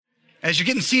As you're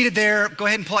getting seated there, go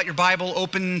ahead and pull out your Bible,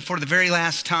 open for the very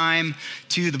last time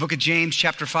to the book of James,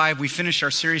 chapter 5. We finished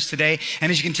our series today,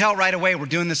 and as you can tell right away, we're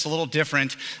doing this a little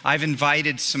different. I've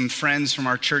invited some friends from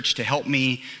our church to help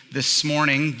me this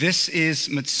morning. This is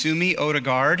Mitsumi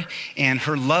Odegaard and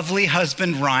her lovely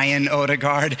husband, Ryan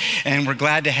Odegaard, and we're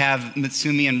glad to have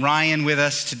Mitsumi and Ryan with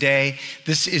us today.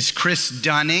 This is Chris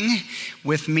Dunning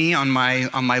with me on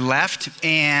my left,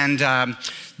 and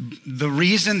the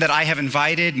reason that I have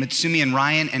invited Mitsumi and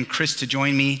Ryan and Chris to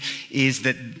join me is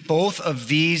that both of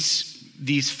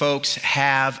these folks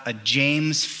have a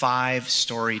James 5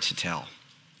 story to tell.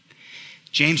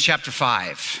 James chapter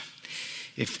 5.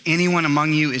 If anyone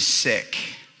among you is sick,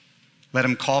 let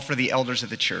him call for the elders of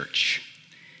the church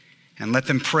and let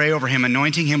them pray over him,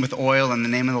 anointing him with oil in the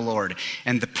name of the Lord.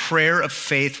 And the prayer of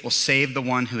faith will save the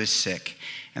one who is sick,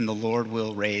 and the Lord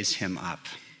will raise him up.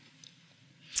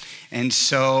 And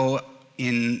so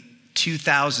in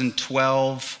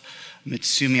 2012,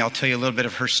 Mitsumi, I'll tell you a little bit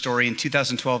of her story. In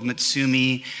 2012,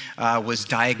 Mitsumi was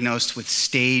diagnosed with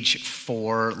stage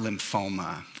 4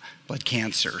 lymphoma, blood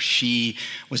cancer. She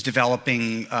was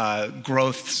developing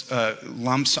growth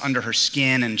lumps under her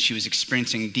skin, and she was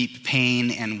experiencing deep pain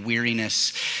and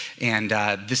weariness. And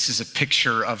this is a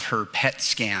picture of her PET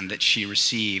scan that she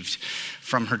received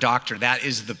from her doctor. That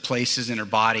is the places in her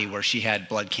body where she had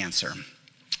blood cancer.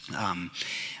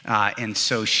 And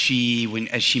so as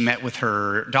she met with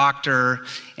her doctor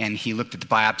and he looked at the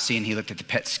biopsy and he looked at the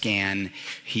PET scan,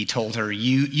 he told her,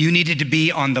 you needed to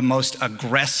be on the most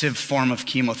aggressive form of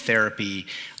chemotherapy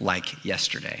like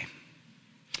yesterday.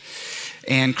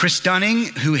 And Chris Dunning,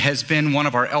 who has been one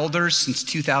of our elders since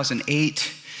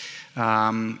 2008,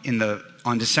 on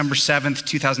December 7th,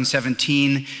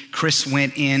 2017, Chris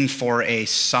went in for a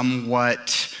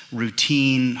somewhat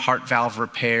routine heart valve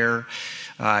repair.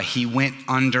 He went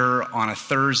under on a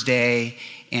Thursday,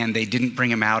 and they didn't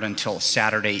bring him out until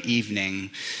Saturday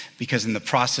evening because in the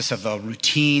process of a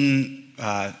routine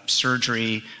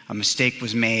surgery, a mistake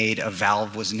was made, a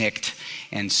valve was nicked.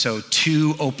 And so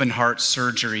 2 open heart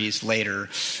surgeries later,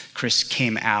 Chris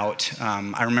came out.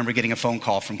 I remember getting a phone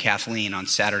call from Kathleen on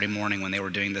Saturday morning when they were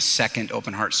doing the second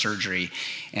open heart surgery.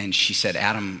 And she said,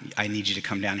 Adam, I need you to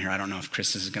come down here. I don't know if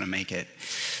Chris is going to make it.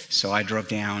 So I drove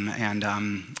down. And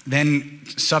then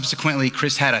subsequently,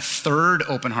 Chris had a third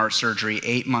open heart surgery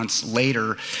 8 months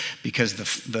later because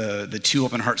the 2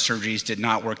 open heart surgeries did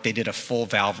not work. They did a full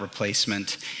valve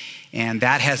replacement. And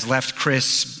that has left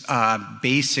Chris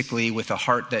basically with a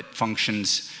heart that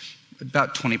functions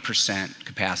about 20%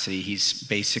 capacity. He's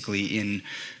basically in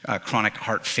chronic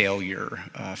heart failure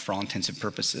for all intents and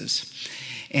purposes.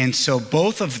 And so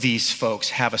both of these folks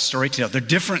have a story to tell. They're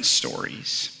different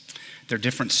stories.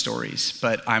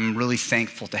 But I'm really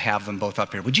thankful to have them both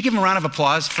up here. Would you give them a round of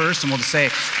applause first? And we'll just say,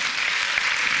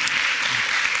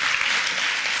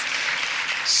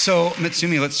 so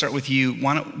Mitsumi, let's start with you.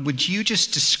 Would you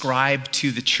just describe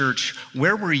to the church,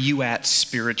 where were you at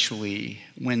spiritually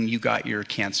when you got your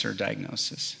cancer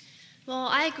diagnosis? Well,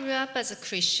 I grew up as a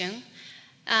Christian,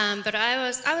 but I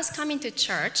was coming to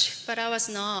church, but I was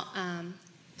not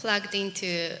plugged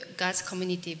into God's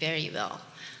community very well.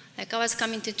 Like I was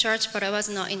coming to church, but I was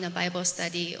not in a Bible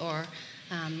study or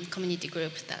community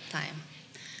group at that time.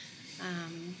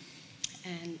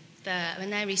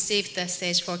 When I received the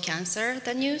stage 4 cancer,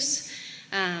 the news,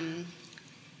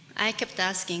 I kept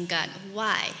asking God,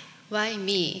 why? Why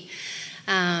me?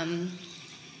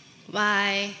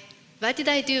 Why did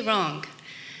I do wrong?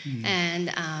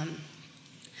 And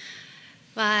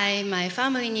why my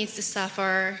family needs to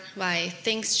suffer, why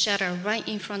things shatter right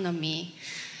in front of me.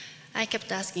 I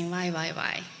kept asking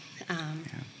why.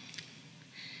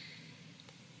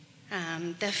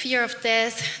 The fear of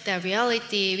death, the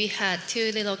reality, we had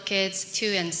 2 little kids, 2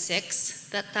 and 6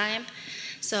 that time.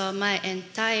 So my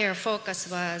entire focus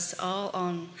was all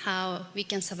on how we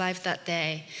can survive that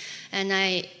day. And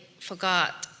I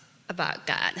forgot about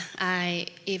God. I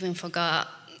even forgot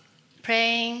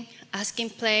praying,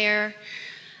 asking prayer,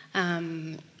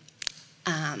 even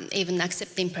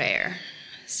accepting prayer.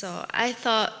 So I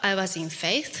thought I was in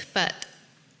faith, but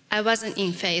I wasn't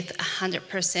in faith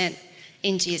 100%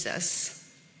 in Jesus.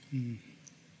 Yeah.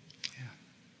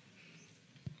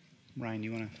 Ryan,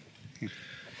 you want to?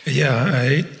 Yeah,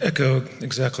 I echo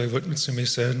exactly what Mitsumi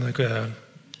said.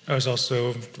 I was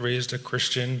also raised a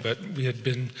Christian, but we had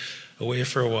been away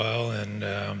for a while,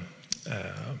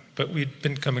 but we'd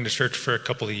been coming to church for a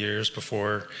couple of years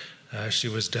before she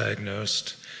was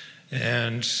diagnosed,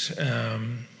 and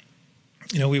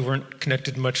we weren't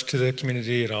connected much to the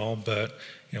community at all, but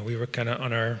we were kind of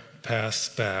on our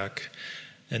path back.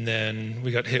 And then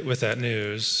we got hit with that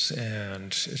news, and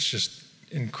it's just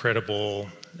incredible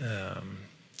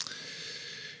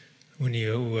when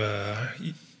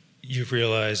you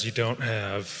realize you don't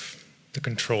have the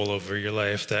control over your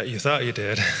life that you thought you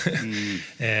did,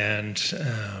 and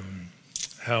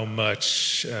how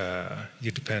much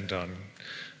you depend on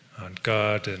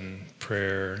God and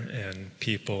prayer and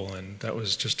people, and that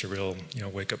was just a real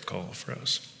wake-up call for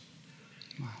us.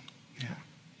 Wow. Yeah.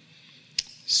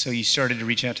 So you started to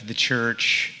reach out to the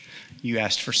church. You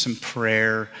asked for some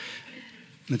prayer.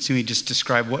 Matsumi, just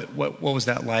describe what was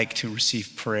that like to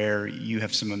receive prayer? You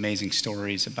have some amazing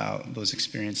stories about those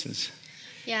experiences.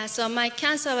 Yeah, so my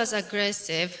cancer was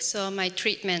aggressive, so my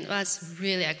treatment was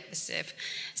really aggressive.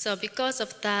 So because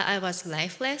of that, I was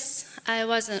lifeless. I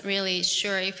wasn't really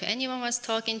sure if anyone was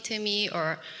talking to me,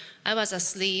 or I was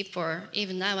asleep, or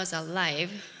even I was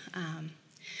alive.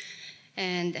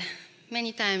 And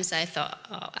many times I thought,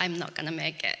 oh, I'm not gonna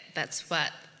make it. That's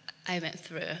what I went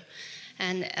through.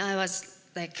 And I was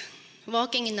like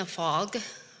walking in the fog,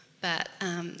 but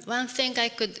one thing I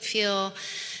could feel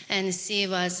and see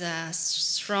was a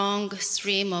strong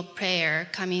stream of prayer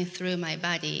coming through my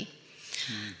body.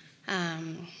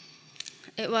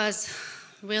 It was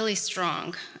really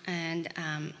strong, and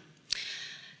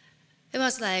it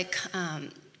was like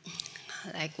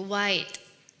white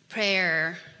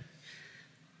prayer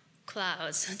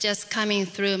clouds just coming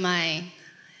through my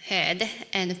head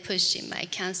and pushing my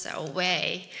cancer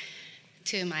away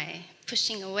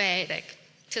pushing away like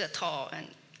to the toe, and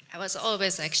I was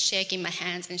always like shaking my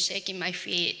hands and shaking my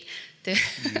feet to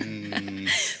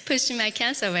pushing my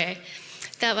cancer away.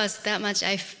 That was that much.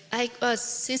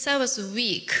 Since I was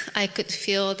weak, I could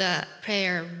feel the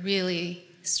prayer really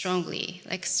strongly,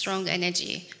 like strong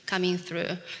energy coming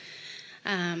through.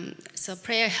 So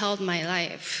prayer held my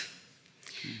life.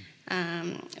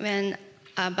 When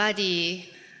our body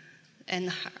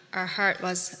and our heart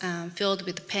was filled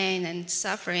with pain and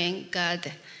suffering,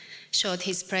 God showed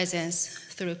His presence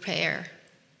through prayer.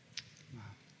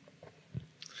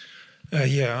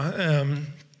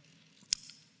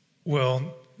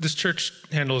 Well, this church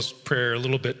handles prayer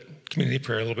community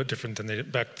prayer a little bit different than they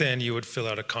did. Back then, you would fill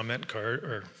out a comment card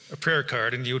or a prayer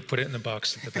card, and you would put it in the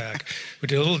box at the back. We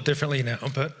do it a little differently now,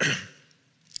 but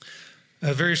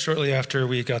very shortly after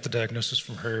we got the diagnosis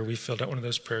from her, we filled out one of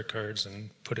those prayer cards and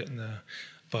put it in the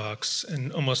box,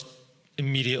 and almost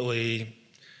immediately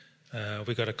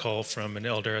we got a call from an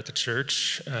elder at the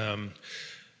church.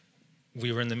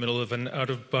 We were in the middle of an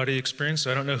out-of-body experience,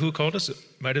 so I don't know who called us. It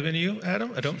might have been you,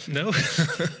 Adam. I don't know.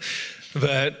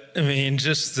 But, I mean,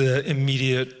 just the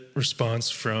immediate response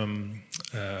from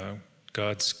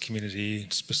God's community,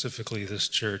 specifically this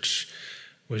church,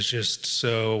 was just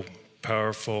so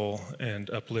powerful and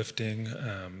uplifting.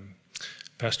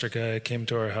 Pastor Guy came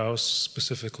to our house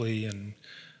specifically and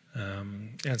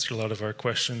answered a lot of our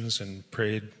questions and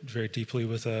prayed very deeply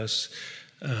with us.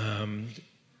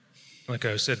 Like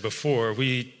I said before,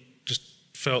 we just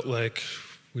felt like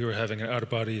we were having an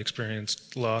out-of-body experience,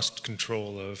 lost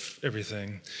control of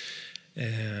everything.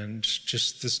 And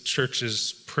just this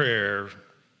church's prayer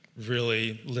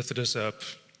really lifted us up.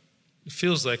 It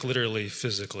feels like literally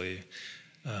physically,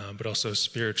 but also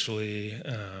spiritually.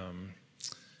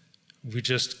 We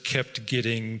just kept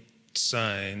getting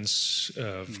signs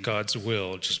of God's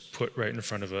will just put right in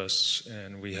front of us,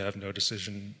 and we have no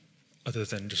decision other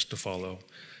than just to follow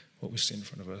what we see in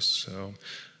front of us. So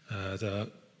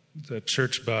the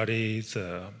church body,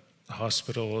 the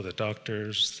hospital, the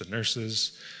doctors, the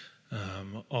nurses,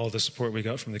 all the support we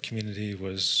got from the community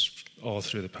was all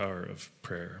through the power of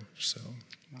prayer. So,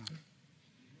 wow.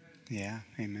 Yeah,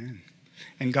 amen.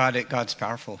 And God's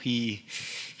powerful. He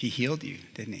healed you,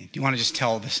 didn't He? Do you want to just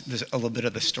tell this a little bit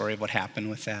of the story of what happened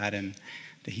with that and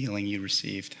the healing you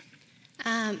received?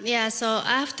 So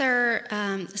after,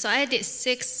 I did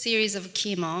 6 series of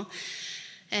chemo,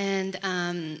 and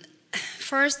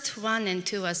first 1 and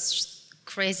 2 was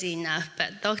crazy enough,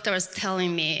 but doctor was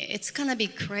telling me it's gonna be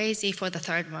crazy for the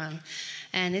 3rd one,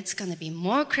 and it's gonna be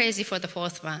more crazy for the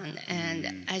 4th one,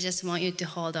 and I just want you to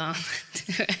hold on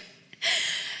to it.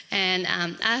 And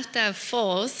after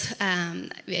 4th,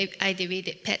 we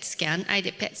did PET scan. I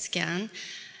did PET scan,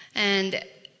 and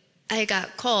I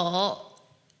got call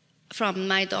from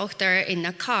my doctor in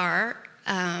a car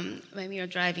when we were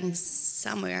driving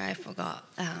somewhere, I forgot.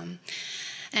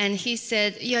 And he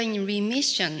said, "You're in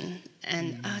remission."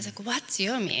 And I was like, "What do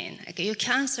you mean? Like, your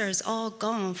cancer is all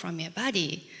gone from your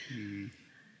body."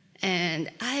 And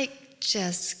I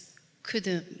just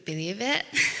couldn't believe it.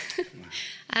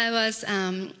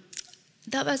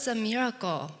 That was a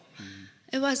miracle.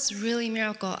 It was really a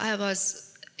miracle.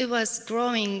 It was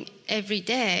growing every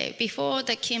day. Before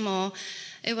the chemo,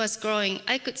 it was growing.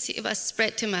 I could see it was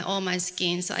spread to all my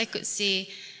skin, so I could see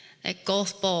like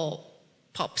golf ball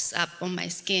pops up on my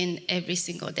skin every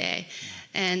single day,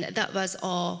 and that was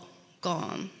all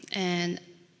gone. And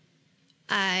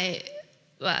it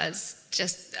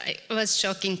was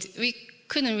shocking. We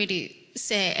couldn't really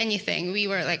say anything. We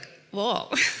were like, whoa. Wow.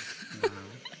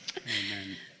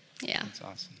 Amen. Yeah. That's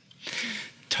awesome.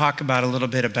 Talk about a little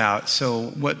bit about,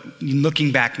 so what,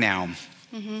 looking back now,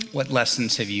 what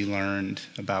lessons have you learned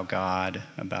about God,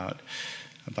 about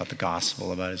the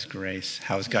gospel, about his grace?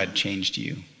 How has God changed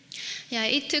you? Yeah,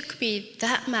 it took me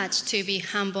that much to be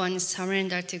humble and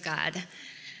surrender to God.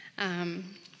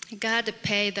 God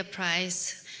paid the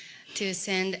price to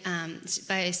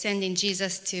by sending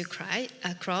Jesus to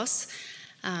a cross.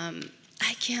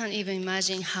 I can't even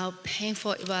imagine how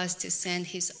painful it was to send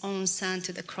his own son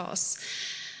to the cross.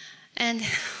 And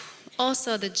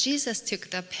also that Jesus took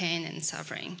the pain and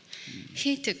suffering.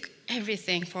 He took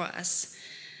everything for us.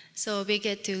 So we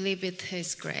get to live with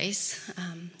his grace,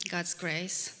 God's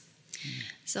grace.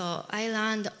 So I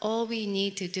learned all we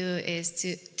need to do is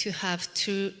to have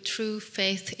true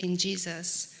faith in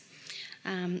Jesus.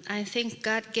 I think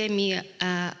God gave me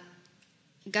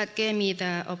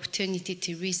the opportunity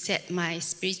to reset my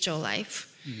spiritual life.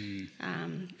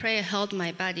 Prayer held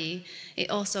my body. It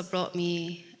also brought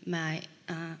me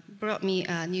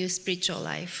a new spiritual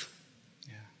life.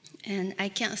 Yeah. And I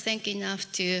can't thank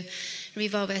enough to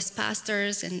River West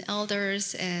pastors and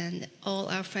elders and all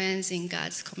our friends in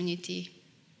God's community.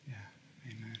 Yeah,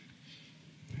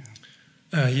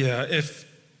 Yeah, amen. if,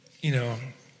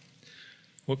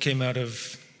 what came out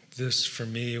of this for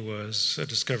me was a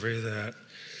discovery that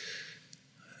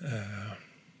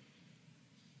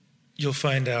you'll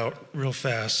find out real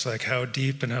fast, like how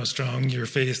deep and how strong your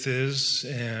faith is,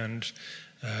 and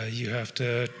you have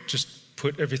to just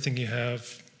put everything you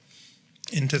have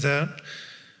into that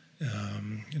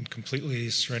and completely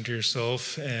surrender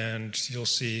yourself, and you'll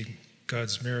see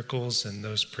God's miracles and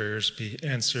those prayers be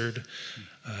answered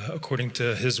according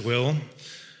to his will.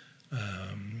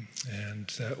 And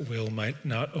that will might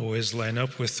not always line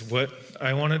up with what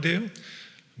I want to do,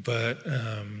 but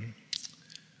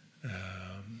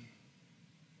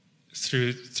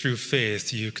through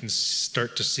faith, you can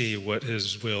start to see what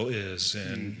his will is,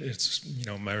 and it's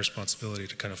my responsibility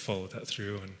to kind of follow that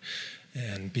through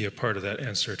and be a part of that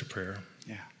answer to prayer.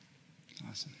 Yeah,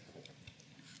 awesome.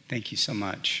 Thank you so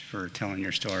much for telling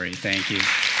your story. Thank you.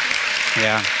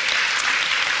 Yeah.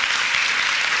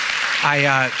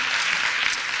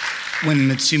 When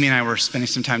Mitsumi and I were spending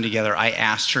some time together, I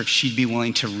asked her if she'd be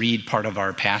willing to read part of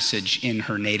our passage in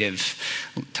her native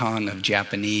tongue of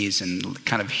Japanese and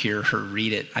kind of hear her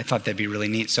read it. I thought that'd be really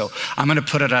neat. So I'm going to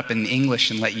put it up in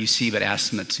English and let you see, but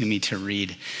ask Mitsumi to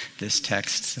read this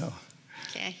text. So.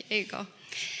 Okay, here you go.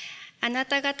 あな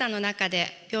た方の中で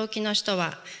病気の人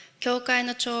は、教会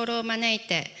の長老を招い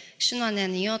て、主の名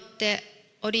によって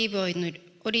オリーブ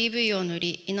油を塗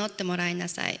り、祈ってもらいな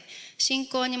さい。信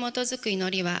仰に基づく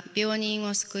祈りは病人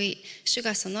を救い、主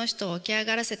がその人を起き上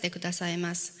がらせてください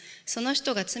ます。その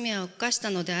人が罪を犯した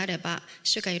のであれば、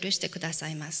主が許してくださ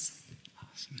います。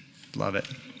Love it.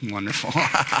 Wonderful.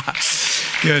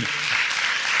 Good.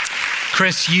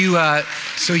 Chris,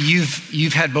 so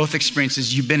you've had both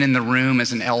experiences. You've been in the room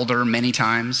as an elder many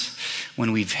times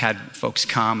when we've had folks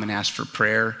come and ask for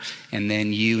prayer, and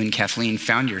then you and Kathleen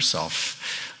found yourself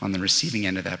on the receiving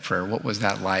end of that prayer. What was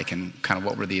that like, and kind of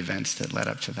what were the events that led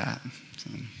up to that? So.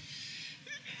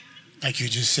 Like you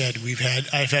just said,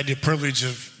 I've had the privilege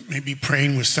of maybe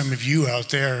praying with some of you out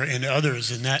there and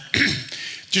others, and that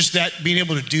just that being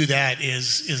able to do that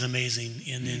is amazing,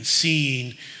 and then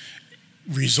seeing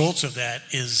results of that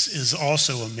is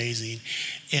also amazing.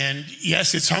 And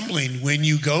yes, it's humbling when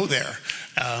you go there.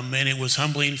 And it was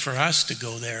humbling for us to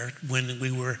go there when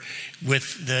we were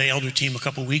with the elder team a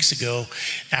couple weeks ago,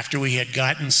 after we had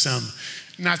gotten some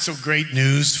not so great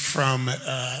news from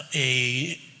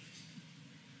a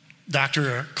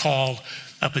doctor call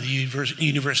up at the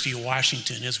University of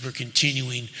Washington. As we're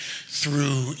continuing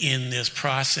through in this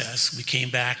process, we came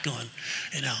back on,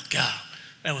 God,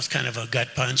 that was kind of a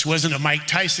gut punch. It wasn't a Mike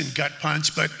Tyson gut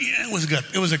punch, but yeah, it was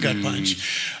a gut punch.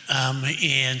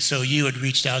 And so you had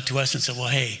reached out to us and said, well,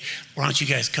 hey, why don't you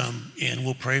guys come and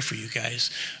we'll pray for you guys.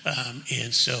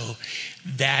 And so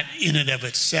that in and of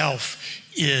itself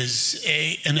is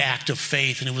an act of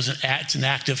faith, and it's an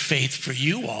act of faith for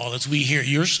you all as we hear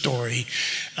your story,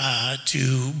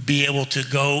 to be able to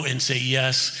go and say,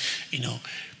 yes,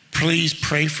 please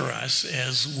pray for us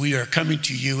as we are coming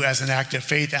to you as an act of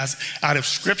faith, as out of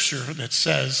scripture that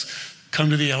says, come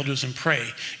to the elders and pray.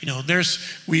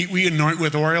 We anoint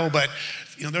with oil, but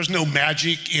there's no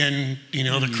magic in,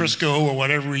 the Crisco or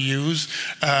whatever we use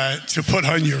to put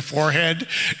on your forehead.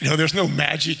 There's no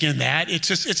magic in that. It's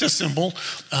a symbol,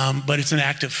 but it's an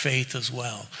act of faith as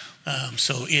well.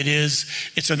 So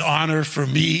it's an honor for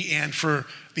me and for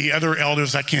the other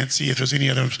elders. I can't see if there's any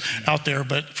others out there,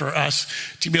 but for us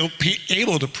to be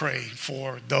able to pray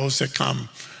for those that come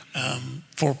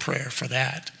for prayer for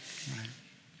that.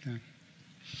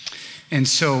 And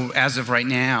so as of right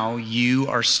now, you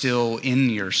are still in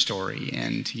your story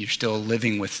and you're still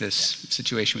living with this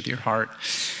situation with your heart.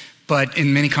 But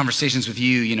in many conversations with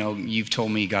you, you've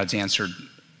told me God's answered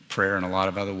prayer in a lot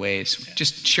of other ways.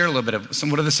 Just share a little bit of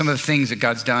some of the things that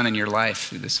God's done in your life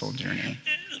through this whole journey.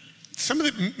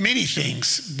 Many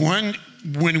things. One,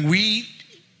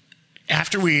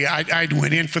 after I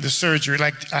went in for the surgery,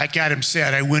 like Adam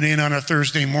said, I went in on a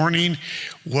Thursday morning,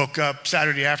 woke up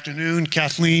Saturday afternoon.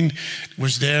 Kathleen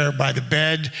was there by the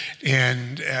bed,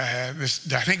 and I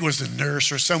think it was the nurse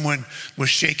or someone was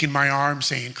shaking my arm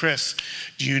saying, "Chris,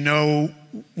 do you know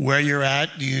where you're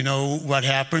at? Do you know what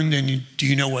happened? And do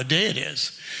you know what day it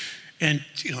is?" And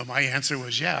my answer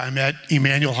was, "Yeah, I'm at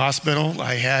Emmanuel Hospital.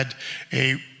 I had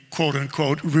a quote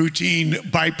unquote routine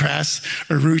bypass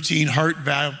or routine heart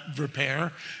valve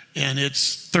repair, and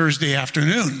it's Thursday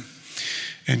afternoon."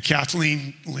 And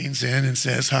Kathleen leans in and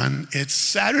says, "Hon, it's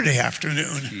Saturday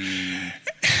afternoon."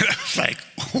 And I was like,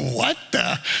 "What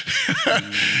the?"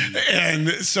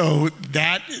 And so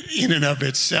that in and of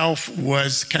itself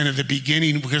was kind of the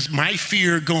beginning, because my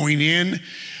fear going in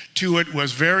to it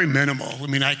was very minimal. I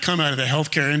mean, I come out of the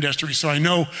healthcare industry, so I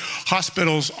know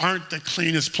hospitals aren't the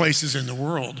cleanest places in the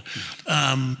world.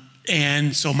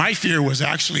 And so my fear was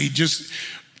actually just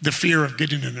the fear of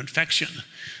getting an infection.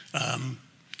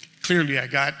 Clearly, I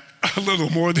got a little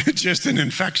more than just an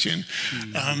infection.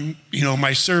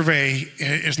 My survey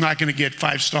is not going to get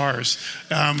 5 stars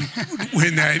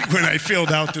when I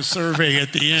filled out the survey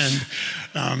at the end.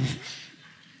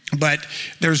 But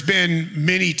there's been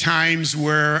many times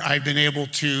where I've been able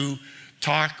to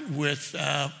talk with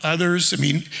others. I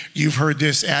mean, you've heard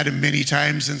this, Adam, many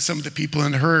times, and some of the people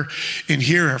in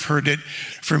here have heard it.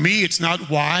 For me, it's not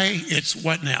why, it's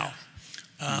what now.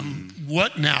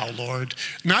 What now, Lord?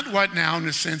 Not what now in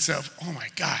the sense of, oh my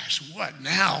gosh, what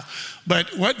now?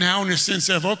 But what now in the sense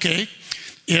of, okay,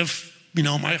 if,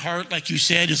 my heart, like you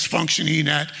said, is functioning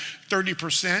at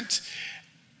 30%,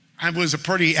 I was a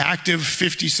pretty active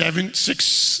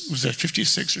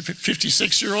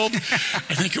 56-year-old?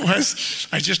 I think it was.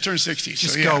 I just turned 60.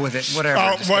 Just go with it,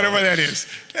 whatever. Whatever that is.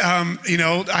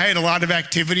 I had a lot of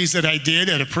activities that I did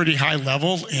at a pretty high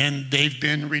level, and they've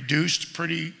been reduced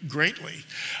pretty greatly.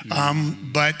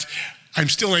 But I'm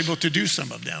still able to do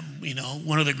some of them.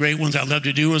 One of the great ones I love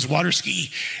to do is water ski.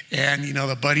 And,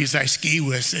 the buddies I ski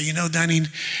with say, Dunning,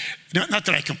 not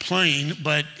that I complain,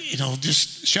 but,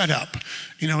 just shut up.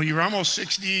 You're almost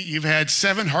 60, you've had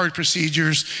 7 heart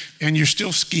procedures, and you're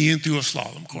still skiing through a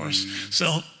slalom course.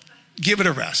 So give it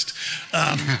a rest.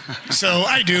 So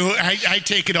I do. I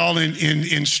take it all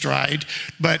in stride.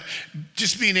 But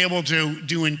just being able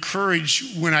to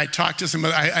encourage when I talk to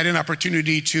somebody, I had an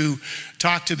opportunity to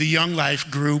talk to the Young Life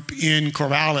group in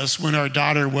Corvallis when our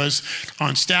daughter was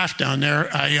on staff down there.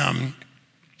 I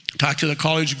talked to the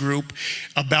college group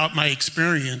about my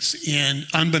experience, and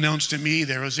unbeknownst to me,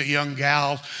 there was a young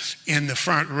gal in the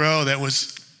front row that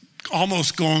was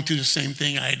almost going through the same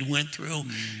thing I had went through,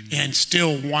 and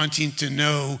still wanting to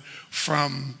know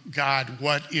from God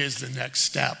what is the next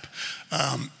step.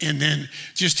 And then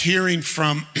just hearing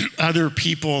from other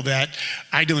people that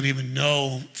I don't even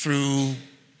know through,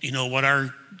 what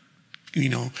our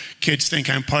kids think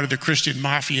I'm part of the Christian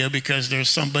mafia because there's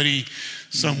somebody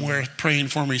somewhere praying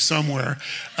for me somewhere.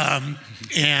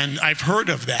 And I've heard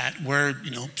of that where,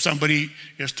 somebody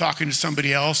is talking to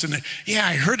somebody else and yeah,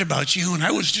 I heard about you and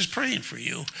I was just praying for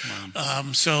you.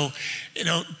 Wow. So,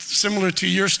 similar to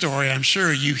your story, I'm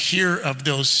sure you hear of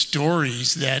those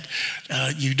stories that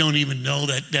you don't even know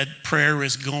that prayer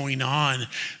is going on,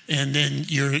 and then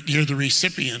you're the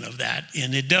recipient of that.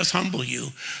 And it does humble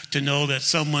you to know that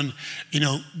someone,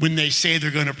 when they say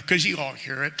they're going to, because you all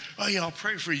hear it, oh yeah, I'll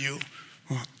pray for you.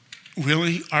 Well,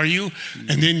 really? Are you?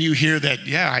 And then you hear that,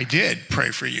 yeah, I did pray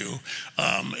for you.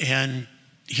 And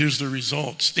here's the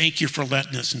results. Thank you for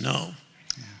letting us know.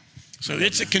 Yeah. So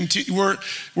it's we're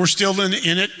still in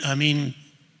it. I mean,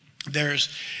 there's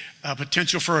a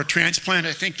potential for a transplant.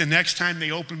 I think the next time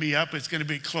they open me up, it's going to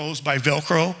be closed by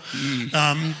Velcro.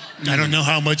 I don't know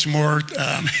how much more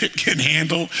it can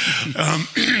handle.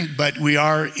 But we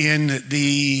are in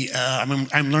the,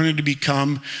 I'm learning to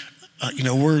become,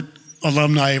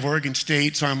 alumni of Oregon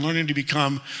State, so I'm learning to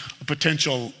become a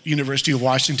potential University of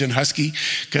Washington Husky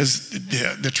because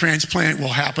the transplant will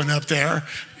happen up there.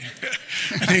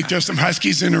 I think there's some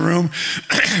Huskies in the room.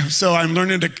 So I'm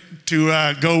learning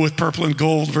to go with purple and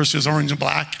gold versus orange and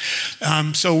black.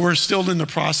 So we're still in the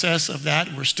process of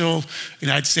that. We're still,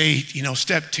 I'd say,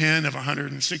 step 10 of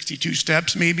 162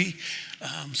 steps maybe.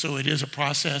 So it is a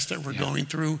process that we're going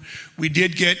through. We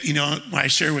did get, when I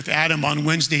shared with Adam on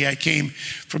Wednesday, I came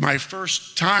for my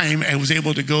first time, I was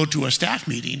able to go to a staff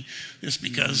meeting just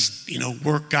because,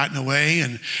 work got in the way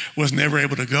and was never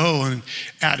able to go. And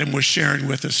Adam was sharing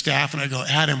with the staff and I go,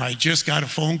 Adam, I just got a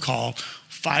phone call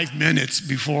 5 minutes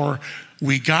before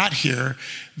we got here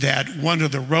that one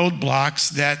of the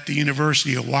roadblocks that the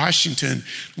University of Washington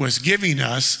was giving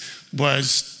us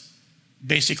was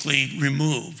basically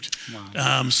removed.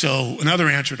 Wow. So another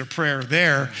answer to prayer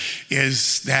there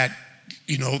is that,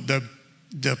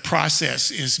 the process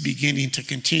is beginning to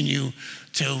continue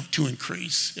to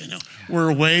increase. We're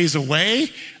a ways away,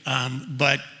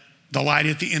 but the light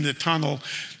at the end of the tunnel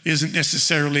isn't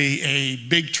necessarily a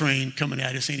big train coming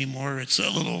at us anymore. It's a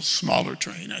little smaller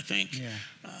train, I think. Yeah.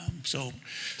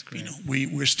 We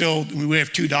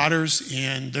have 2 daughters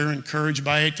and they're encouraged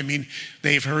by it.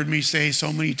 They've heard me say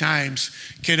so many times,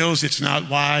 kiddos, it's not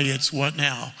why, it's what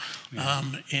now. Yeah.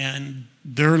 And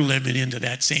they're living into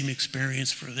that same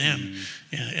experience for them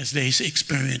as they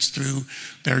experience through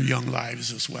their young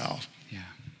lives as well. Yeah,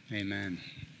 amen.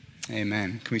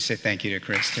 Amen. Can we say thank you to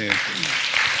Chris too?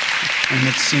 And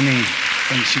Mitsumi,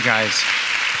 thanks you guys.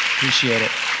 Appreciate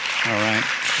it. All right.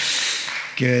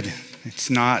 Good. It's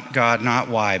not God, not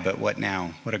why, but what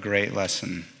now. What a great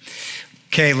lesson.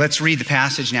 Okay, let's read the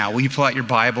passage now. Will you pull out your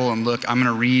Bible and look? I'm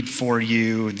going to read for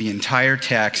you the entire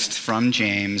text from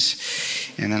James,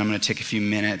 and then I'm going to take a few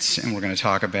minutes and we're going to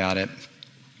talk about it.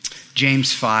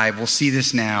 James 5, we'll see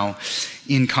this now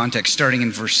in context, starting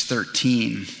in verse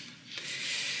 13.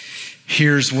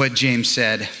 Here's what James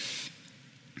said.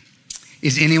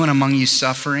 Is anyone among you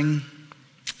suffering?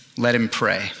 Let him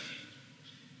pray.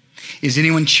 Is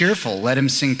anyone cheerful? Let him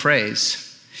sing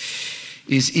praise.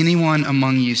 Is anyone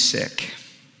among you sick?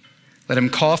 Let him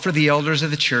call for the elders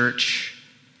of the church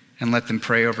and let them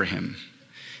pray over him,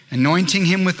 anointing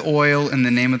him with oil in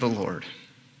the name of the Lord.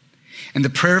 And the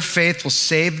prayer of faith will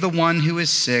save the one who is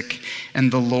sick,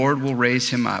 and the Lord will raise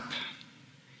him up.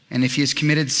 And if he has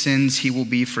committed sins, he will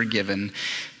be forgiven.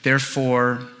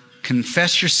 Therefore,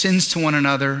 confess your sins to one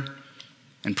another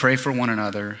and pray for one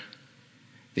another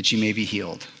that you may be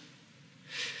healed.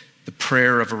 The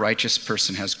prayer of a righteous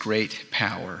person has great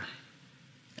power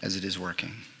as it is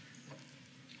working.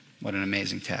 What an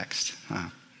amazing text, huh?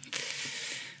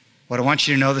 What I want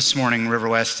you to know this morning, River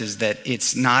West, is that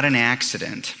it's not an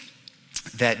accident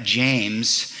that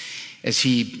James, as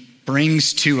he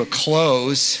brings to a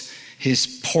close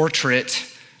his portrait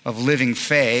of living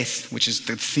faith, which is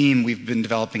the theme we've been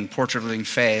developing, portrait of living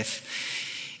faith,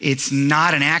 it's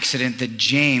not an accident that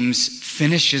James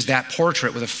finishes that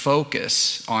portrait with a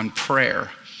focus on prayer.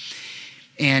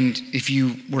 And if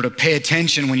you were to pay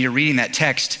attention when you're reading that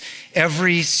text,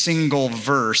 every single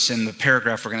verse in the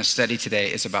paragraph we're going to study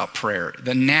today is about prayer.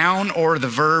 The noun or the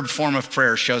verb form of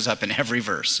prayer shows up in every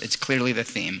verse. It's clearly the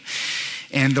theme.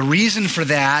 And the reason for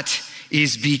that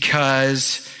is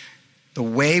because the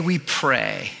way we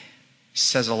pray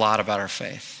says a lot about our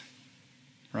faith,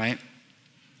 right?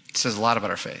 It says a lot about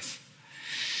our faith.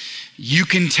 You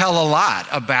can tell a lot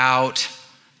about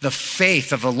the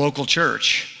faith of a local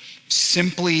church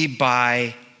simply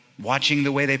by watching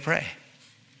the way they pray.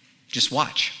 Just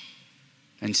watch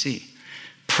and see.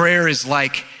 Prayer is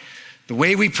like, the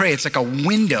way we pray, it's like a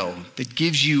window that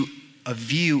gives you a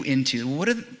view into what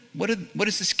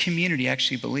does this community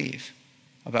actually believe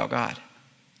about God?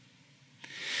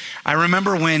 I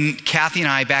remember when Kathy and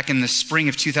I, back in the spring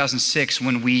of 2006,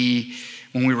 when we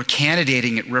were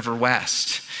candidating at River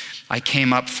West, I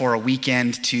came up for a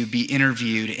weekend to be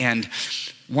interviewed, and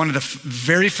one of the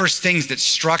very first things that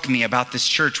struck me about this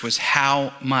church was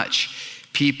how much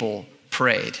people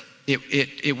prayed.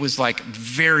 It was like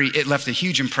it left a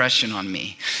huge impression on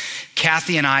me.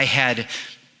 Kathy and I had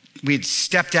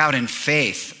stepped out in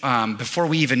faith. Before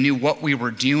we even knew what we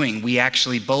were doing, we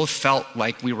actually both felt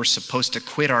like we were supposed to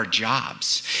quit our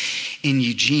jobs in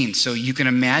Eugene. So you can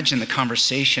imagine the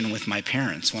conversation with my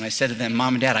parents when I said to them,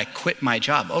 Mom and Dad, I quit my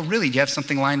job. Oh, really? Do you have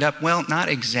something lined up? Well, not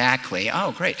exactly.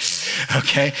 Oh, great.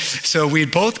 Okay. So we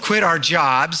had both quit our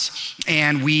jobs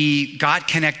and we got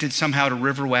connected somehow to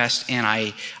River West, and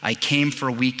I came for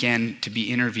a weekend to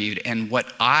be interviewed. And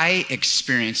what I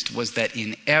experienced was that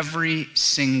in every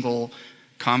single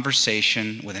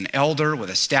conversation with an elder, with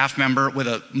a staff member, with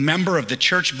a member of the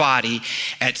church body,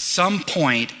 at some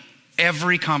point,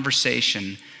 every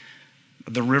conversation,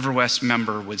 the River West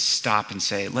member would stop and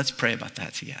say, let's pray about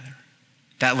that together.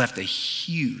 That left a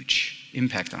huge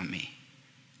impact on me.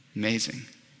 Amazing.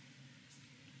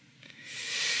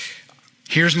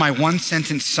 Here's my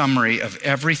one-sentence summary of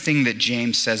everything that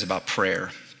James says about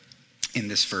prayer in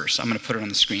this verse. I'm going to put it on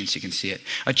the screen so you can see it.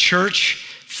 A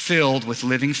church filled with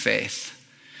living faith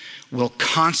will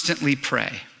constantly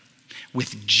pray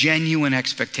with genuine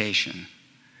expectation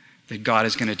that God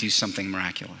is going to do something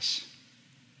miraculous.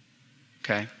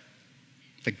 Okay?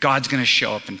 That God's going to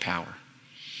show up in power.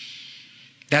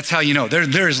 That's how you know.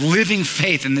 There is living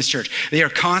faith in this church. They are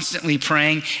constantly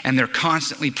praying, and they're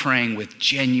constantly praying with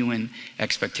genuine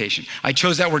expectation. I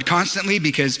chose that word constantly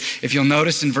because if you'll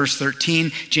notice in verse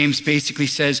 13, James basically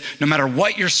says, no matter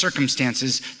what your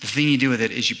circumstances, the thing you do with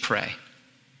it is you pray.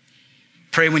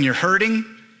 Pray when you're hurting,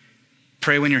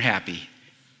 pray when you're happy,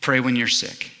 pray when you're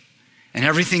sick, and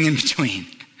everything in between.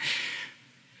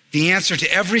 The answer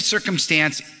to every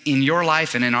circumstance in your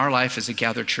life and in our life as a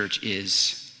gathered church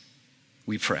is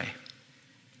we pray.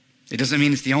 It doesn't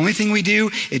mean it's the only thing we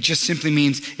do. It just simply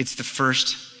means it's the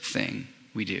first thing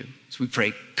we do. So we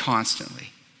pray constantly.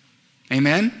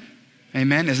 Amen?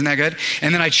 Amen? Isn't that good?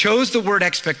 And then I chose the word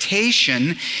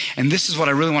expectation, and this is what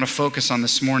I really want to focus on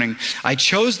this morning. I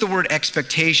chose the word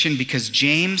expectation because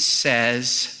James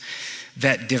says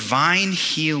that divine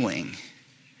healing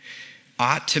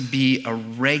ought to be a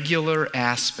regular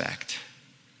aspect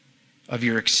of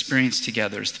your experience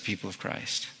together as the people of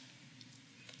Christ.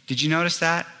 Did you notice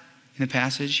that in the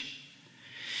passage?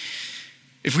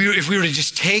 If we were to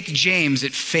just take James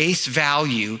at face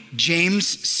value, James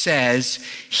says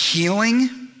healing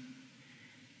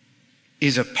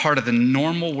is a part of the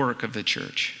normal work of the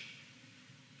church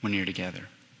when you're together.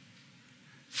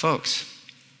 Folks,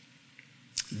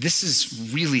 this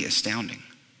is really astounding,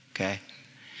 okay?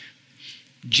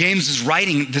 James is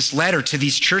writing this letter to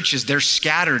these churches. They're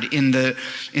scattered in the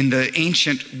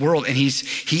ancient world, and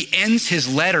he ends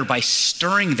his letter by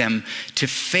stirring them to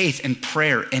faith and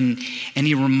prayer, and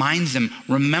he reminds them,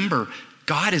 remember,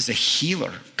 God is a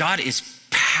healer. God is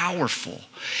powerful,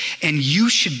 and you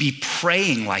should be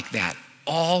praying like that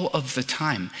all of the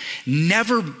time.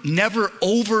 Never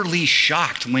overly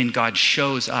shocked when God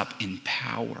shows up in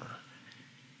power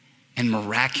and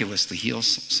miraculously heals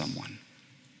someone.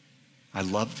 I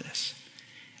love this.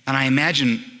 And I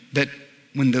imagine that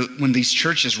when these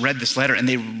churches read this letter and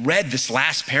they read this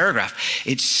last paragraph,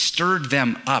 it stirred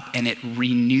them up and it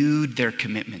renewed their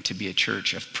commitment to be a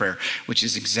church of prayer, which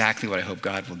is exactly what I hope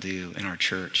God will do in our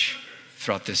church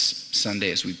throughout this Sunday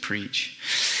as we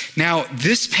preach. Now,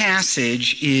 this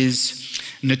passage is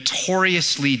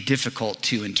notoriously difficult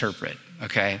to interpret,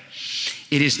 okay?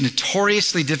 It is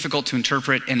notoriously difficult to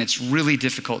interpret, and it's really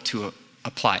difficult to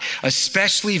apply,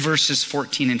 especially verses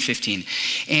 14 and 15.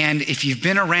 And if you've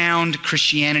been around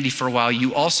Christianity for a while,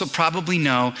 you also probably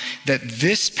know that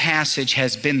this passage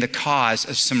has been the cause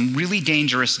of some really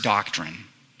dangerous doctrine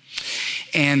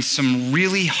and some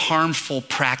really harmful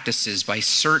practices by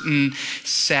certain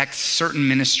sects, certain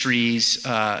ministries,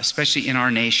 especially in our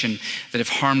nation, that have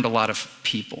harmed a lot of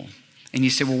people. And you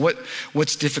say, well,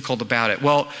 what's difficult about it?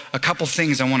 Well, a couple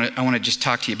things I want to just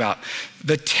talk to you about.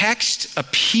 The text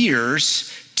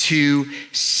appears to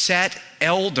set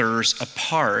elders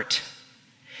apart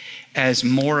as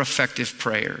more effective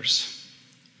prayers.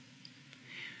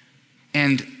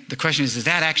 And the question is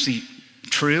that actually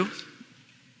true?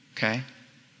 Okay.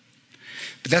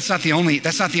 But that's not the only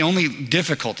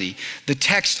difficulty. The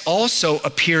text also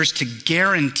appears to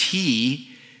guarantee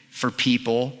for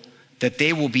people that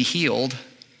they will be healed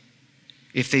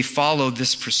if they follow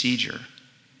this procedure.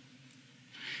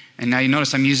 And now you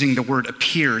notice I'm using the word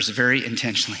appears very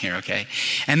intentionally here, okay?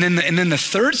 And then the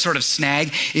third sort of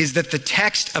snag is that the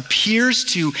text appears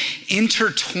to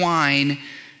intertwine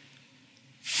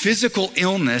physical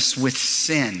illness with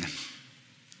sin,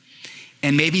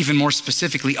 and maybe even more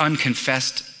specifically,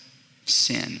 unconfessed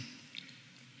sin.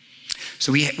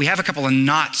 So we have a couple of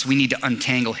knots we need to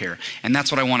untangle here, and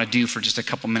that's what I want to do for just a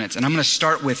couple minutes. And I'm going to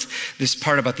start with this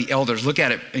part about the elders. Look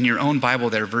at it in your own Bible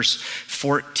there, verse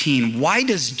 14. Why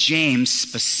does James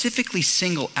specifically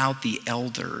single out the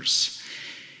elders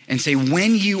and say,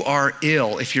 when you are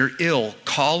ill, if you're ill,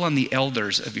 call on the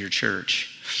elders of your church?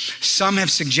 Some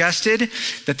have suggested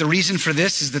that the reason for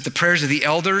this is that the prayers of the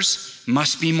elders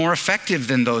must be more effective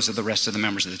than those of the rest of the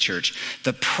members of the church.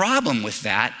 The problem with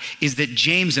that is that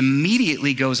James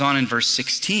immediately goes on in verse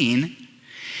 16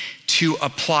 to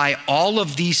apply all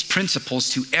of these principles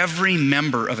to every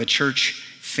member of a church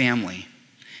family.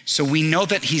 So we know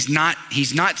that he's not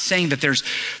saying that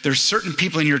there's certain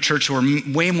people in your church who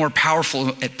are way more powerful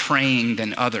at praying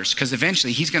than others, because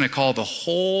eventually he's going to call the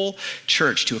whole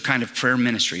church to a kind of prayer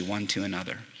ministry, one to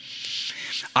another.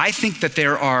 I think that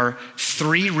there are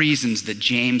 3 reasons that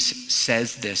James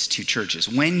says this to churches.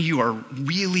 When you are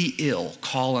really ill,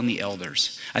 call on the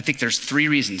elders. I think there's 3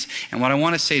 reasons. And what I'm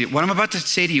about to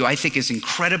say to you, I think is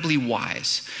incredibly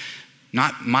wise.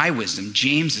 Not my wisdom,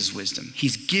 James's wisdom.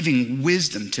 He's giving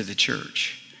wisdom to the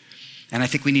church. And I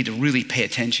think we need to really pay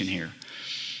attention here.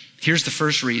 Here's the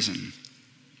first reason.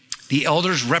 The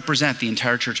elders represent the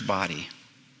entire church body,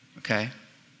 okay?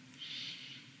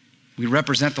 We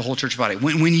represent the whole church body.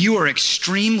 When you are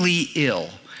extremely ill,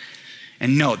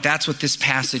 and note, that's what this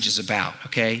passage is about,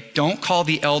 okay? Don't call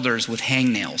the elders with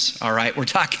hangnails, all right? We're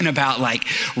talking about like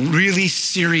really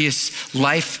serious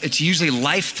life, it's usually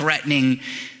life-threatening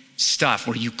stuff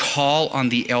where you call on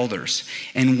the elders.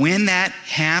 And when that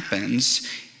happens,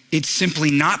 it's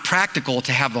simply not practical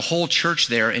to have the whole church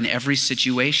there in every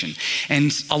situation.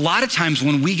 And a lot of times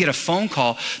when we get a phone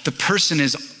call, the person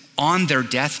is on their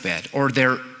deathbed or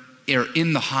they're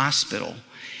in the hospital.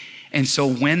 And so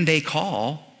when they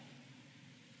call,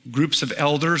 groups of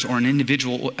elders or an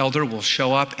individual elder will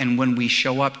show up. And when we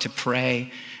show up to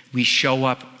pray, we show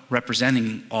up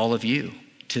representing all of you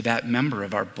to that member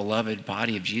of our beloved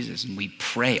body of Jesus. And we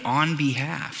pray on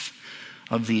behalf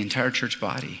of the entire church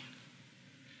body.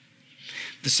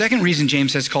 The second reason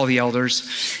James says call the elders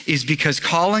is because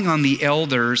calling on the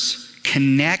elders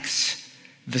connects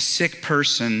the sick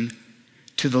person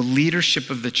to the leadership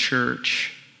of the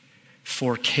church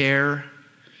for care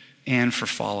and for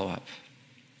follow-up.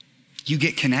 You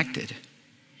get connected.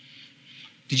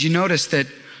 Did you notice that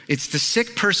it's the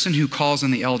sick person who calls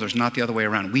on the elders, not the other way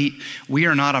around? We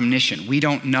are not omniscient. We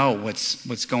don't know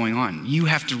what's going on. You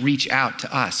have to reach out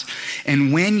to us.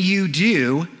 And when you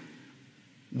do,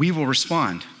 we will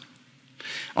respond.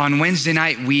 On Wednesday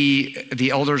night, the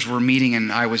elders were meeting,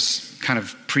 and I was kind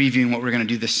of previewing what we're going to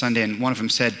do this Sunday, and one of them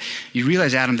said, you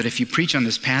realize, Adam, that if you preach on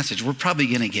this passage, we're probably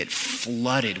going to get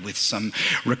flooded with some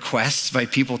requests by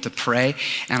people to pray.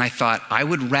 And I thought, I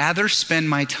would rather spend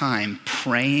my time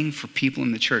praying for people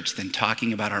in the church than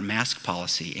talking about our mask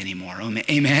policy anymore.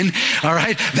 Amen? All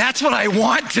right? That's what I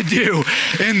want to do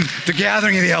in the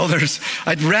gathering of the elders.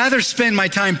 I'd rather spend my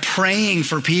time praying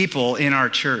for people in our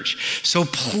church. So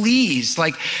please,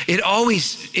 it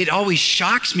always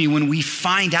shocks me when we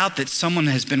find out that someone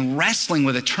has been wrestling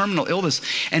with a terminal illness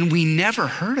and we never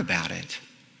heard about it.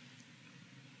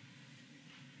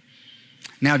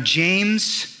 Now,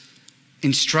 James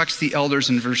instructs the elders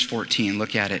in verse 14.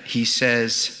 Look at it. He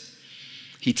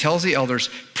tells the elders,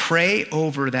 pray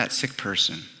over that sick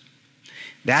person.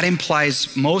 That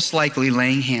implies most likely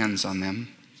laying hands on them,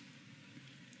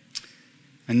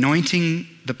 anointing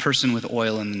the person with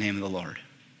oil in the name of the Lord.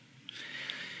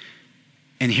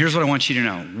 And here's what I want you to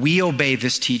know. We obey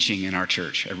this teaching in our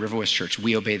church, at River West Church.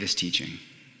 We obey this teaching.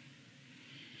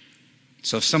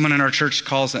 So if someone in our church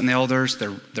calls on the elders,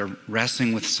 they're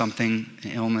wrestling with something,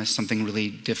 an illness, something really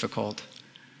difficult,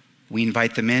 we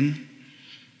invite them in.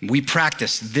 We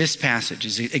practice this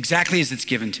passage exactly as it's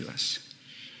given to us.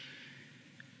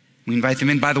 We invite them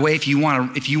in. By the way, if you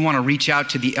want to reach out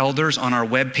to the elders on our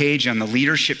webpage on the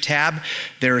leadership tab,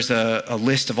 there's a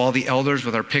list of all the elders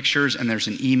with our pictures, and there's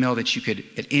an email that you could,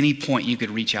 at any point, you could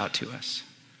reach out to us.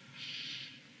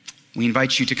 We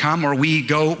invite you to come, or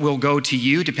we'll go to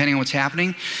you, depending on what's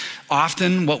happening.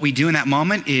 Often what we do in that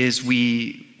moment is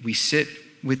we sit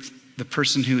with the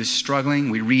person who is struggling.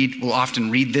 We'll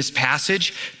often read this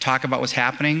passage, talk about what's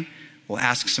happening. We'll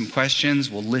ask some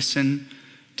questions. We'll listen,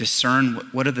 discern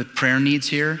what are the prayer needs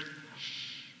here.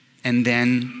 And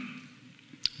then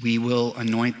we will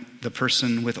anoint the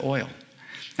person with oil.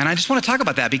 And I just want to talk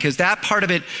about that because that part of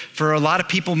it, for a lot of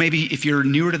people, maybe if you're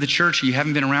newer to the church or you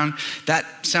haven't been around,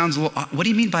 that sounds a little, what do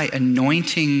you mean by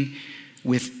anointing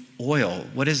with oil?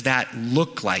 What does that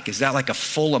look like? Is that like a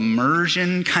full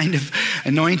immersion kind of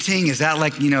anointing? Is that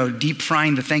like, deep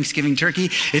frying the Thanksgiving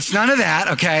turkey? It's none of that,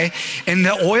 okay? And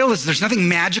the oil there's nothing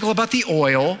magical about the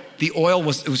oil. The oil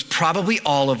was probably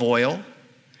olive oil.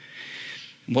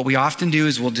 What we often do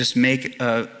is we'll just make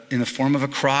in the form of a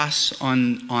cross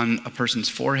on a person's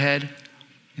forehead.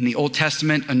 In the Old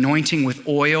Testament, anointing with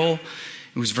oil,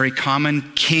 it was very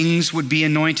common. Kings would be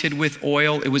anointed with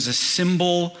oil. It was a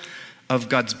symbol of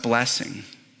God's blessing,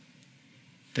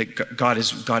 that God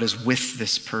is with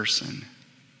this person.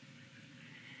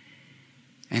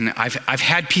 And I've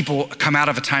had people come out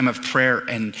of a time of prayer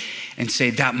and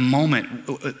say that moment,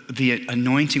 the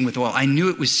anointing with oil, I knew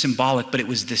it was symbolic, but it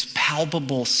was this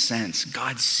palpable sense.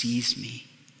 God sees me.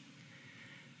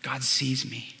 God sees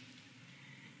me.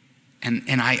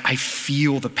 And I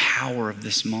feel the power of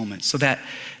this moment. So that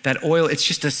oil, it's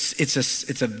just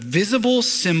it's a visible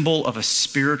symbol of a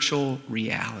spiritual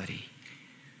reality.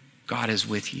 God is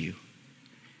with you.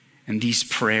 And these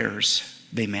prayers,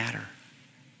 they matter.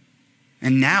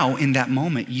 And now in that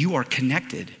moment, you are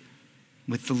connected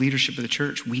with the leadership of the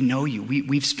church. We know you.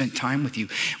 We've spent time with you.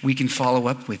 We can follow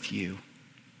up with you.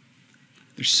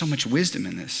 There's so much wisdom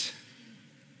in this.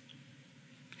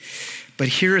 But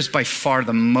here is by far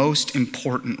the most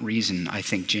important reason, I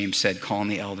think James said, calling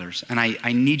the elders. And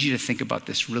I need you to think about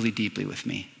this really deeply with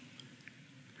me.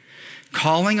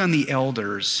 Calling on the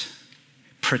elders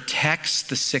protects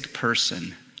the sick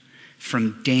person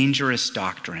from dangerous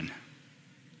doctrine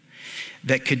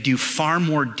that could do far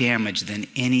more damage than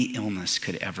any illness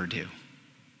could ever do.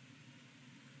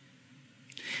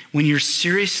 When you're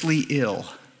seriously ill,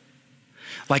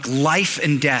 like life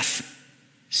and death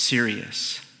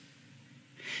serious,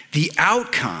 the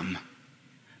outcome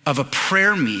of a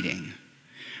prayer meeting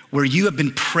where you have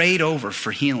been prayed over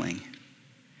for healing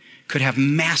could have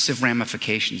massive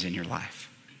ramifications in your life.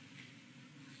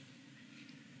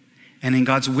 And in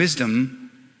God's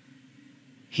wisdom,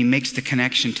 he makes the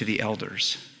connection to the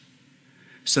elders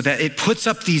so that it puts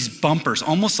up these bumpers,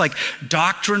 almost like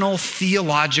doctrinal,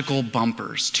 theological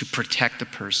bumpers to protect the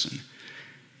person.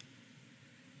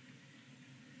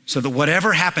 So that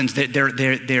whatever happens,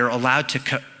 they're allowed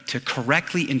to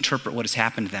correctly interpret what has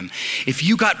happened to them. If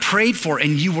you got prayed for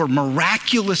and you were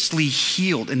miraculously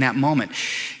healed in that moment,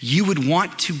 you would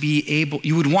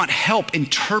want help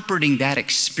interpreting that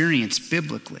experience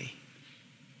biblically.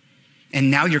 And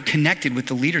now you're connected with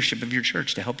the leadership of your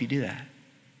church to help you do that.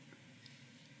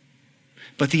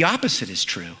 But the opposite is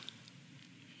true.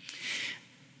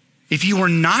 If you were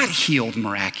not healed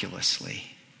miraculously,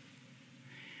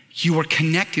 you are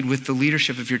connected with the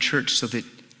leadership of your church so that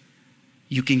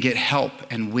you can get help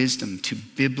and wisdom to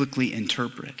biblically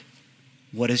interpret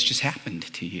what has just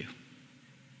happened to you.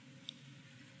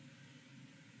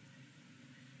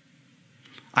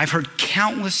 I've heard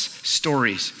countless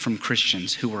stories from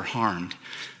Christians who were harmed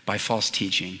by false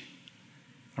teaching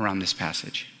around this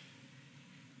passage.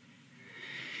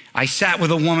 I sat with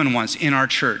a woman once in our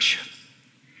church,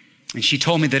 and she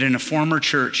told me that in a former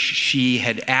church, she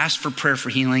had asked for prayer for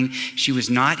healing. She was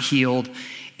not healed,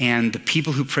 and the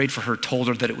people who prayed for her told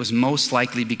her that it was most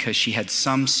likely because she had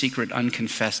some secret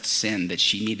unconfessed sin that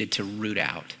she needed to root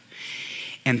out.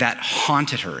 And that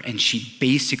haunted her, and she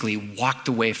basically walked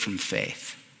away from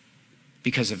faith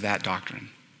because of that doctrine.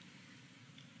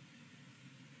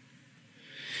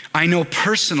 I know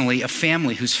personally a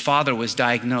family whose father was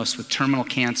diagnosed with terminal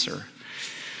cancer,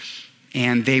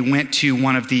 and they went to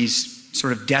one of these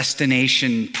sort of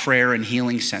destination prayer and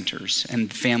healing centers,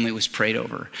 and the family was prayed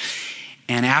over.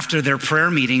 And after their prayer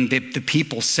meeting, the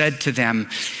people said to them,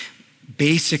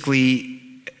 basically,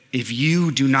 if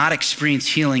you do not experience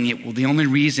healing, the only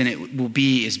reason it will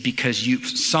be is because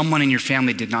someone in your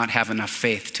family did not have enough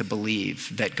faith to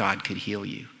believe that God could heal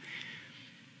you.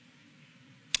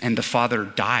 And the father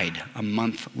died a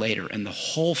month later, and the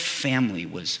whole family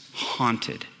was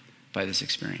haunted by this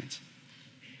experience.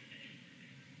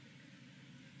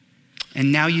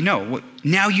 And now you know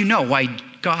why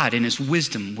God in his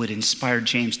wisdom would inspire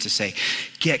James to say,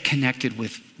 get connected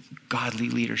with godly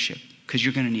leadership, because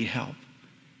you're going to need help.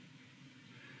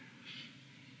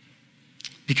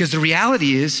 Because the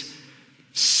reality is,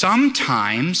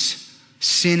 sometimes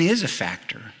sin is a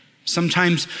factor.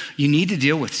 Sometimes you need to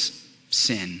deal with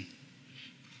sin.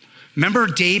 Remember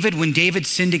David, when David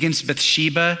sinned against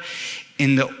Bathsheba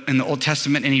in the Old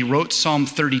Testament, and he wrote Psalm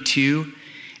 32.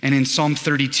 And in Psalm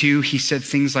 32, he said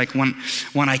things like, when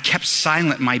I kept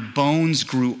silent, my bones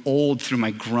grew old through my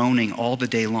groaning all the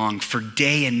day long. For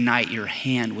day and night, your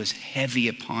hand was heavy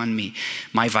upon me.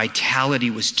 My vitality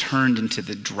was turned into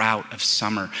the drought of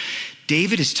summer.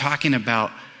 David is talking about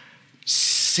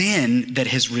sin that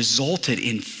has resulted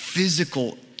in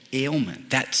physical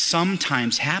ailment that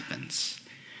sometimes happens.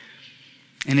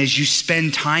 And as you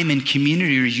spend time in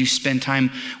community or you spend time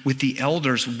with the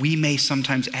elders, we may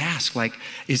sometimes ask, like,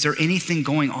 is there anything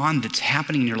going on that's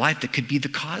happening in your life that could be the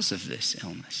cause of this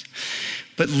illness?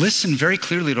 But listen very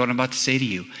clearly to what I'm about to say to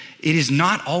you. It is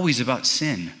not always about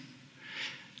sin.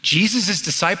 Jesus'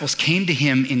 disciples came to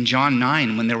him in John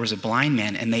 9 when there was a blind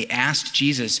man, and they asked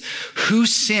Jesus, who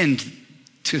sinned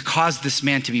to cause this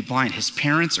man to be blind, his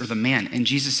parents or the man? And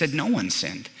Jesus said, no one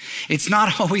sinned. It's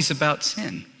not always about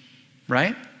sin.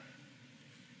 Right?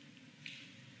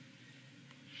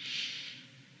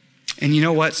 And you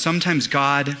know what? Sometimes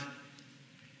God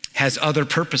has other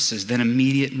purposes than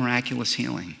immediate miraculous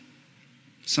healing.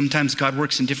 Sometimes God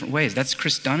works in different ways. That's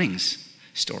Chris Dunning's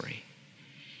story.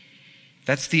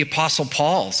 That's the Apostle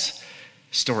Paul's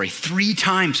story. 3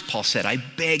 times Paul said, I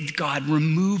begged God,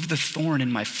 remove the thorn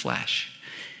in my flesh.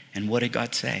 And what did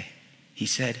God say? He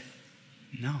said,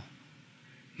 no,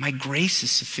 my grace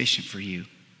is sufficient for you.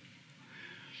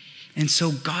 And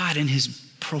so God in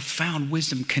his profound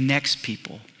wisdom connects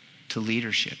people to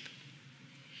leadership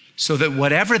so that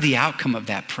whatever the outcome of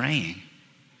that praying,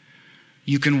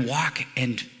 you can walk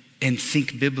and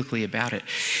think biblically about it.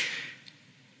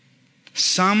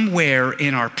 Somewhere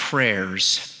in our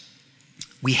prayers,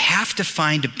 we have to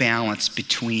find a balance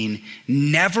between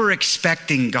never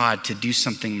expecting God to do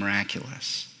something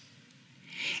miraculous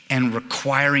and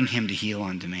requiring him to heal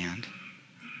on demand.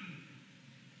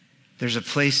 There's a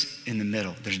place in the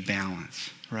middle. There's balance,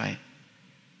 right?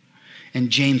 And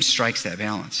James strikes that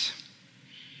balance.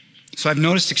 So I've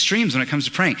noticed extremes when it comes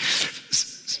to praying.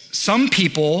 Some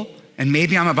people, and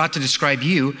maybe I'm about to describe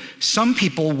you, some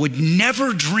people would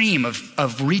never dream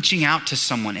of reaching out to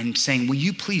someone and saying, will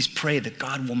you please pray that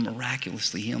God will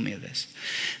miraculously heal me of this?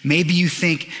 Maybe you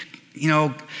think,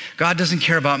 God doesn't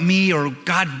care about me, or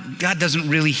God doesn't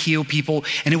really heal people.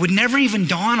 And it would never even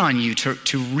dawn on you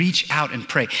to reach out and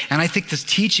pray. And I think this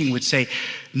teaching would say,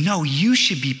 no, you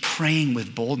should be praying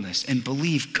with boldness and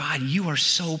believe, God, you are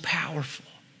so powerful.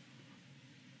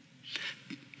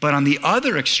 But on the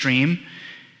other extreme,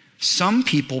 some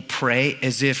people pray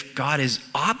as if God is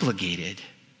obligated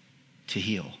to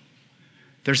heal.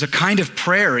 There's a kind of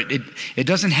prayer, it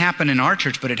doesn't happen in our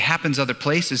church, but it happens other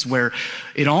places where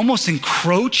it almost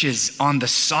encroaches on the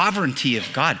sovereignty of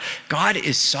God. God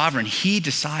is sovereign. He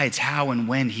decides how and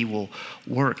when he will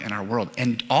work in our world.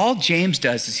 And all James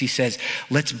does is he says,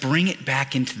 let's bring it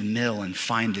back into the middle and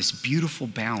find this beautiful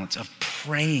balance of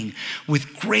praying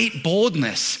with great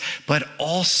boldness, but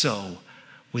also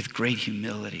with great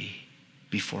humility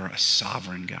before a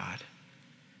sovereign God.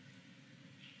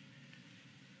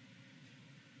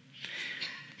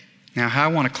 Now, how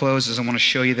I want to close is I want to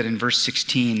show you that in verse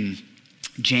 16,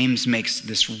 James makes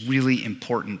this really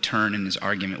important turn in his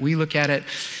argument. We look at it,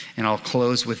 and I'll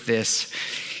close with this.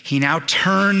 He now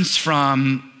turns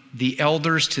from the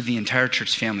elders to the entire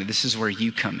church family. This is where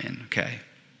you come in, okay?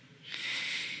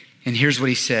 And here's what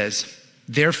he says.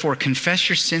 Therefore, confess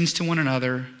your sins to one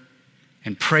another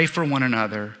and pray for one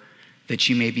another that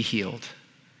you may be healed.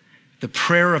 The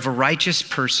prayer of a righteous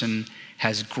person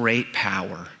has great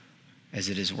power as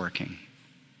it is working.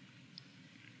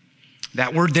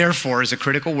 That word therefore is a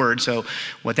critical word. So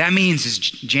what that means is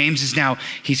James is now,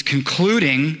 he's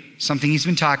concluding something he's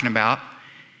been talking about.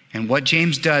 And what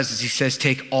James does is he says,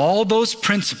 take all those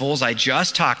principles I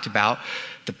just talked about,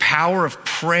 the power of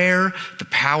prayer, the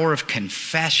power of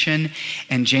confession.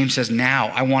 And James says, now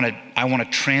I want to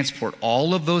transport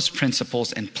all of those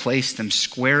principles and place them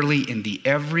squarely in the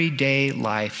everyday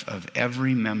life of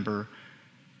every member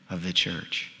of the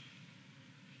church.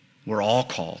 We're all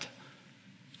called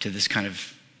to this kind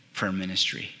of prayer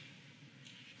ministry.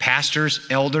 Pastors,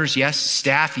 elders, yes.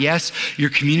 Staff, yes.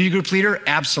 Your community group leader,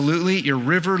 absolutely. Your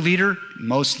river leader,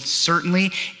 most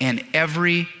certainly. And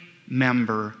every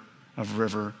member of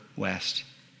River West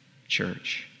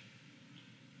Church.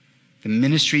 The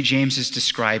ministry James is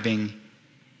describing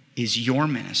is your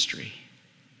ministry,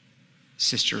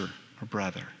 sister or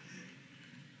brother.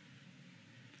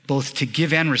 Both to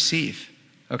give and receive,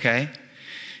 okay?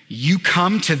 You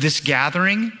come to this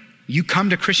gathering, you come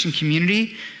to Christian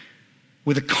community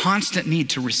with a constant need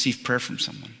to receive prayer from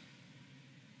someone.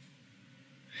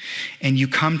 And you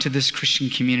come to this Christian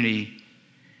community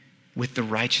with the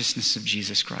righteousness of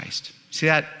Jesus Christ. See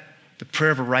that? The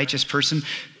prayer of a righteous person.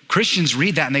 Christians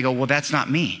read that and they go, well, that's not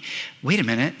me. Wait a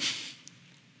minute.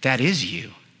 That is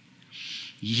you.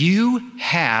 You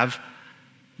have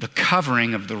the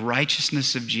covering of the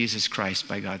righteousness of Jesus Christ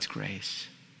by God's grace.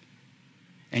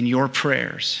 And your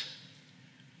prayers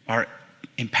are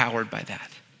empowered by that.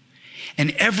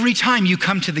 And every time you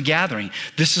come to the gathering,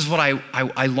 this is what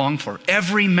I long for.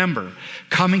 Every member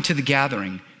coming to the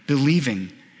gathering,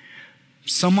 believing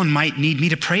someone might need me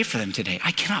to pray for them today.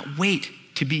 I cannot wait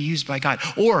to be used by God.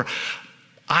 Or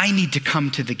I need to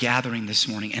come to the gathering this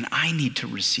morning and I need to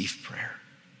receive prayer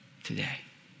today.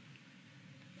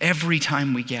 Every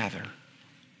time we gather.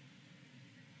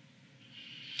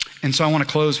 And so I want to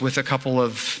close with a couple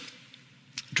of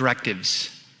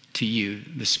directives to you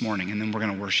this morning, and then we're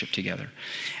going to worship together.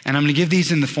 And I'm going to give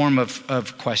these in the form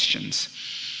of questions,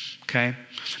 okay?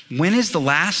 When is the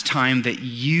last time that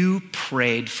you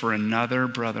prayed for another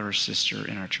brother or sister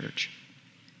in our church?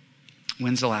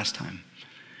 When's the last time?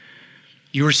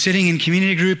 You were sitting in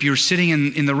community group, you were sitting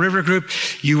in the river group,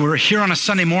 you were here on a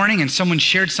Sunday morning and someone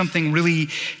shared something really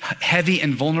heavy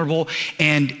and vulnerable,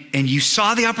 and you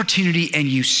saw the opportunity and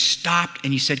you stopped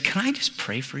and you said, "Can I just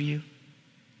pray for you?"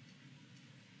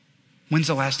 When's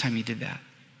the last time you did that?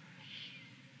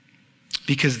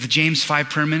 Because the James 5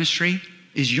 prayer ministry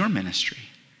is your ministry.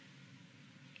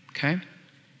 Okay?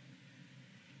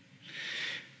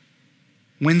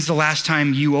 When's the last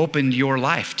time you opened your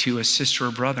life to a sister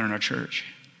or brother in our church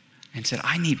and said,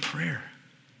 "I need prayer"?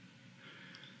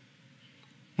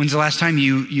 When's the last time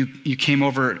you came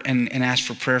over and asked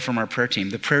for prayer from our prayer team?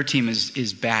 The prayer team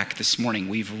is back this morning.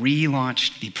 We've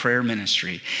relaunched the prayer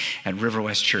ministry at River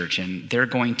West Church, and they're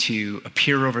going to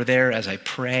appear over there as I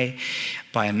pray.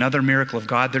 By another miracle of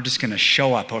God, they're just going to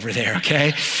show up over there,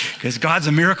 okay? Because God's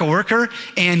a miracle worker,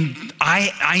 and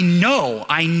I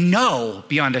know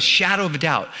beyond a shadow of a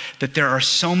doubt that there are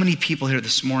so many people here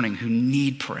this morning who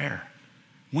need prayer.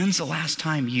 When's the last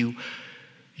time you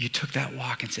took that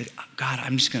walk and said, "God,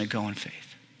 I'm just going to go in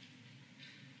faith"?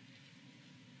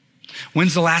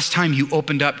 When's the last time you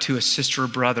opened up to a sister or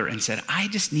brother and said, "I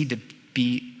just need to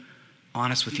be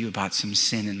honest with you about some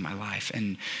sin in my life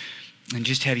and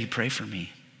just have you pray for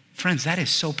me"? Friends, that is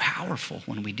so powerful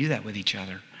when we do that with each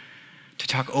other, to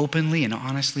talk openly and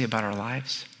honestly about our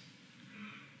lives.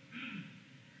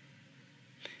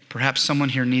 Perhaps someone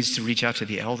here needs to reach out to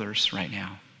the elders right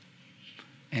now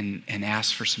and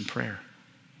ask for some prayer.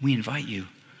 We invite you.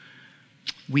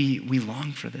 We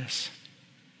long for this.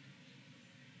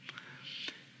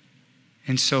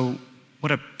 And so,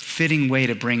 what a fitting way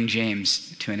to bring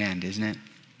James to an end, isn't it?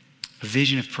 A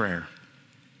vision of prayer.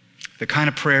 The kind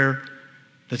of prayer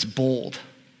that's bold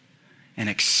and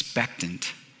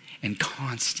expectant and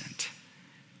constant.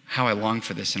 How I long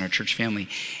for this in our church family.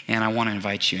 And I want to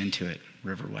invite you into it,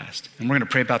 River West. And we're going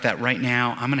to pray about that right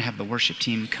now. I'm going to have the worship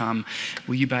team come.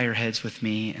 Will you bow your heads with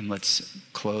me, and let's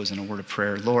close in a word of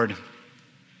prayer. Lord,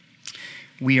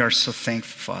 we are so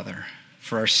thankful, Father,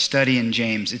 for our study in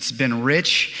James. It's been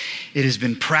rich. It has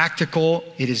been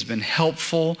practical. It has been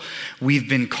helpful. We've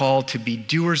been called to be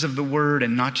doers of the word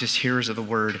and not just hearers of the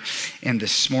word. And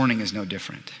this morning is no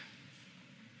different.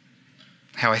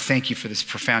 How I thank you for this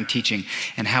profound teaching,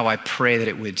 and how I pray that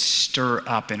it would stir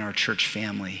up in our church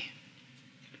family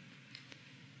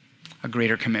a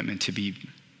greater commitment to be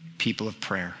people of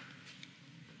prayer.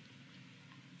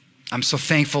 I'm so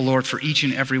thankful, Lord, for each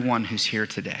and every one who's here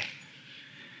today.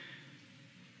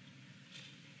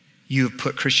 You have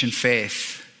put Christian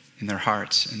faith in their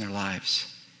hearts and their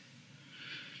lives.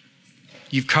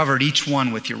 You've covered each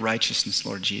one with your righteousness,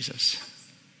 Lord Jesus.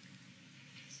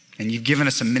 And you've given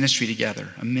us a ministry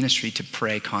together, a ministry to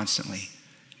pray constantly,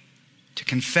 to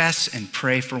confess and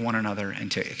pray for one another,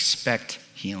 and to expect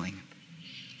healing.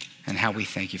 And how we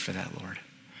thank you for that, Lord.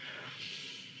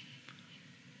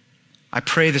 I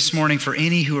pray this morning for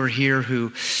any who are here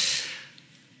who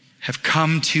have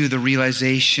come to the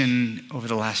realization over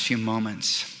the last few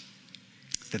moments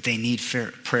that they need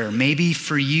prayer. Maybe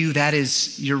for you, that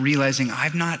is, you're realizing,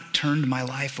 I've not turned my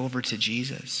life over to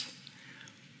Jesus.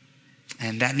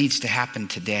 And that needs to happen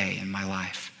today in my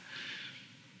life.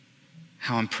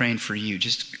 How I'm praying for you.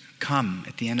 Just come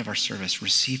at the end of our service,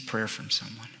 receive prayer from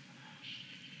someone.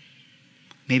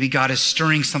 Maybe God is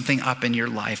stirring something up in your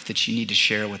life that you need to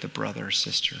share with a brother or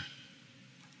sister.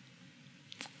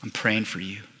 I'm praying for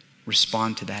you.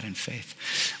 Respond to that in faith.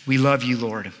 We love you,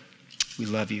 Lord. We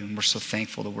love you, and we're so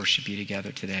thankful to worship you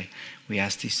together today. We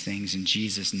ask these things in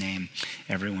Jesus' name.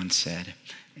 Everyone said,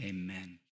 amen.